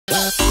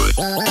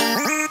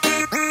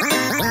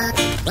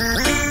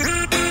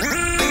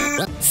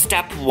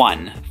Step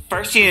 1.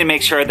 First you need to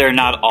make sure they're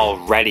not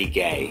already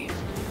gay.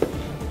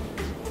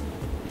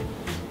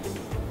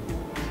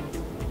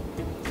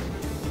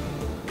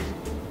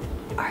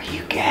 Are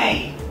you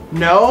gay?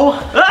 No.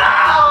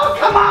 Oh,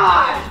 come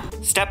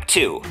on! Step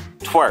 2.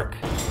 Twerk.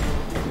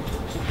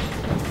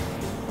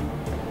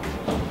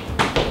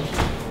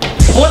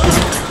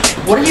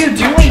 What are you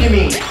doing to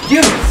me?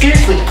 Dude,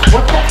 seriously,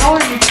 what the hell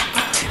are you?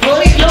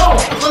 Let me go!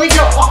 Let me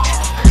go!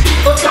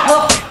 What the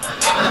hell?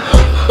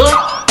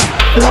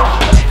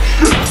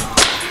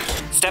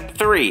 Step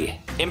 3.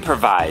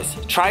 Improvise.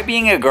 Try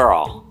being a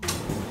girl.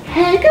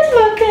 Hey, good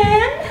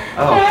looking.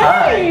 Oh,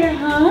 hey,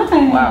 hi.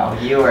 Hi. Wow,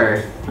 you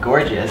are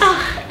gorgeous.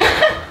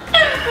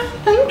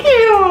 Thank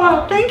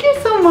you. Thank you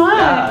so much.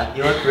 Yeah,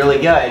 you look really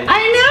good.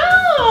 I know.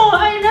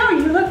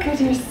 You look good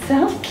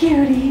yourself,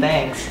 cutie.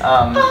 Thanks.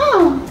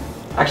 Oh.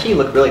 Actually, you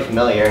look really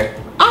familiar.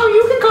 Oh,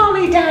 you can call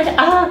me Dad.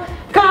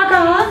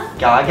 Gaga.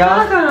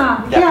 Gaga?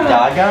 Gaga. Yeah.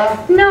 Gaga?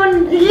 No,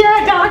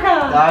 yeah,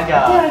 Gaga. Gaga.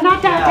 Yeah,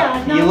 not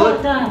Dada. Yeah. No,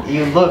 not that.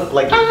 You look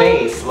like your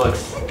face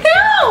looks...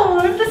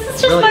 No, this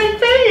is just Really? my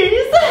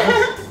face.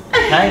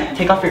 Can I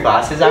take off your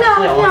glasses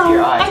actually? I want to see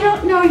your eyes. I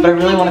don't know. But I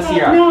really want to see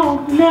your eyes. No.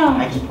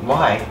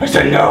 Why? I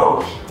said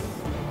no.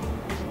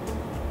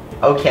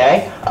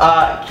 Okay.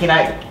 Can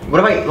I... What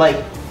if I,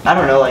 like... I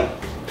don't know, like...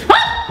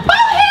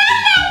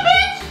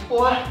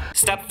 What?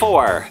 Step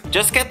 4.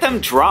 Just get them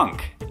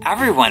drunk.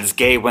 Everyone's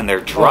gay when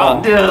they're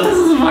drunk. Dude, this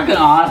is fucking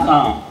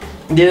awesome.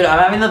 Dude, I'm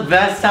having the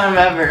best time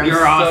ever.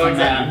 You're awesome,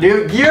 man.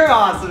 Dude, you're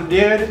awesome,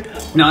 dude.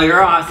 No,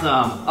 you're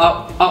awesome.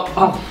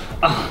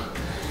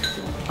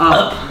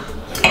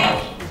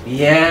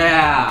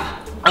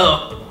 Yeah.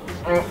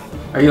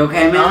 Are you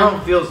okay, man?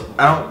 Are you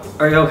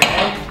okay?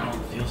 I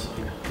don't feel so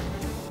good.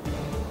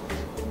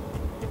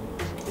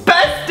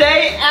 Best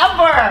day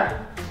ever!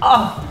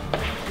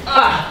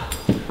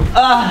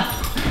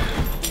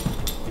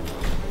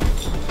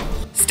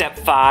 Step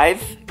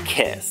 5.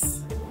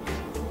 Kiss.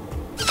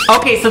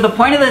 Okay, so the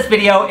point of this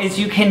video is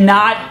you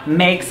cannot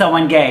make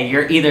someone gay.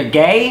 You're either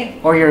gay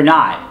or you're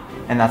not.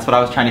 And that's what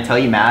I was trying to tell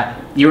you, Matt.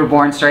 You were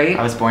born straight?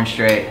 I was born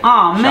straight.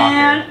 Aw,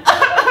 man.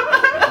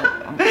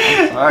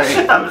 I'm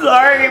sorry. I'm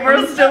sorry,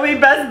 we're still be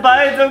best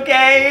buds,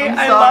 okay? I'm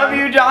I sorry. love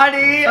you,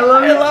 Johnny. I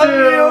love you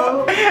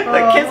you. too.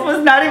 The kiss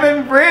was not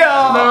even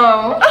real.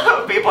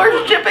 No. People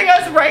are shipping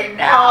us right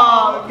now.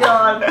 Oh,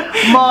 God.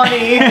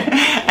 Money.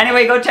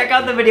 Anyway, go check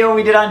out the video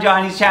we did on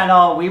Johnny's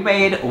channel. We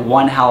made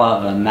one hell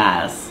of a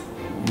mess.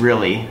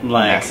 Really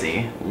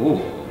messy.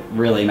 Ooh,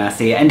 really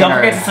messy. And don't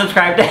forget to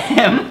subscribe to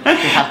him.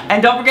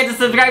 And don't forget to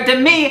subscribe to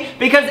me,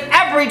 because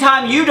every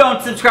time you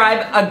don't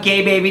subscribe, a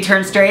gay baby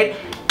turns straight.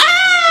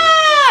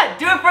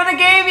 Do it for the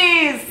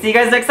gabies! See you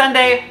guys next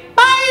Sunday.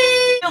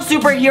 Bye! Real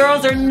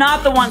superheroes are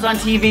not the ones on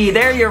TV.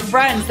 They're your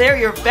friends, they're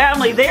your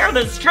family, they are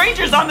the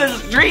strangers on the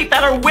street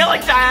that are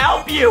willing to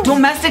help you.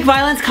 Domestic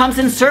violence comes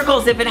in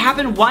circles. If it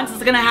happened once,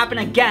 it's gonna happen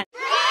again.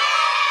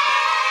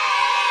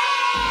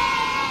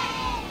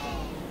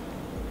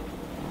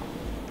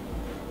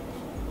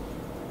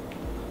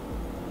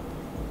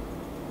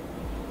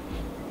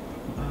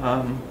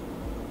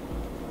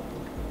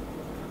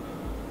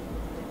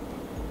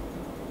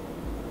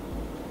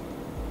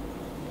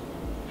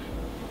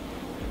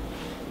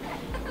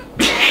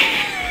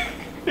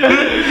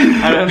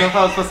 I don't know if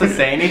I was supposed to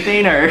say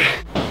anything or...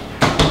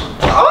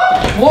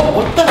 Oh! Whoa,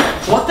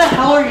 what the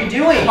hell are you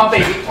doing? Oh,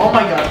 baby. Oh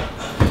my God.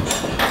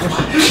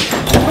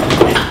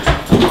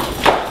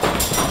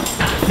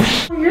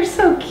 You're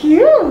so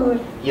cute.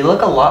 You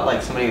look a lot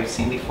like somebody I've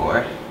seen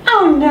before.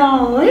 Oh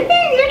no,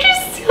 you're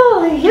just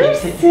silly. You're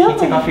Can silly. you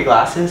take off your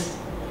glasses?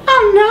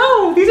 Oh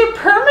no, these are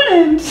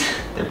permanent.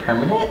 They're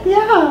permanent?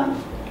 Yeah.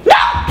 No,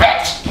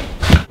 bitch!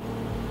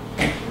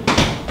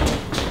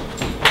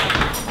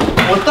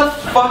 What the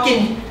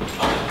fucking...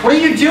 What are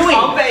you doing?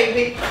 Oh,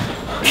 baby. I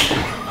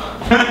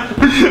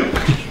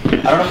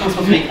don't know if I'm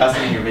supposed to be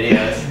cussing in your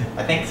videos.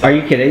 I think so. Are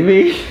you kidding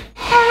me?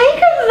 Hey,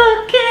 good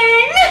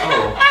looking.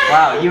 Oh,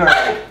 wow, you are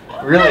like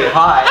really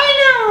hot. I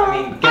know. I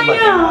mean, good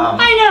looking.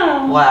 I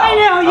know. Wow. I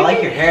know. I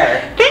like your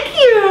hair. Thank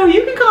you.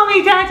 You can call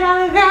me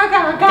Gaga.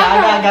 Gaga,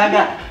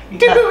 Gaga.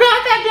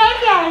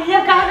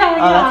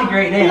 Oh, that's a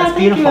great name. That's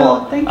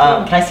beautiful. Thank you.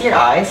 Can I see your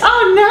eyes?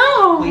 Oh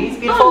no. Please,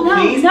 beautiful. Oh, no,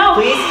 Please, no.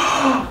 please.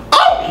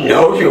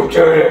 No, you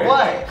didn't.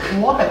 What?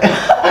 What?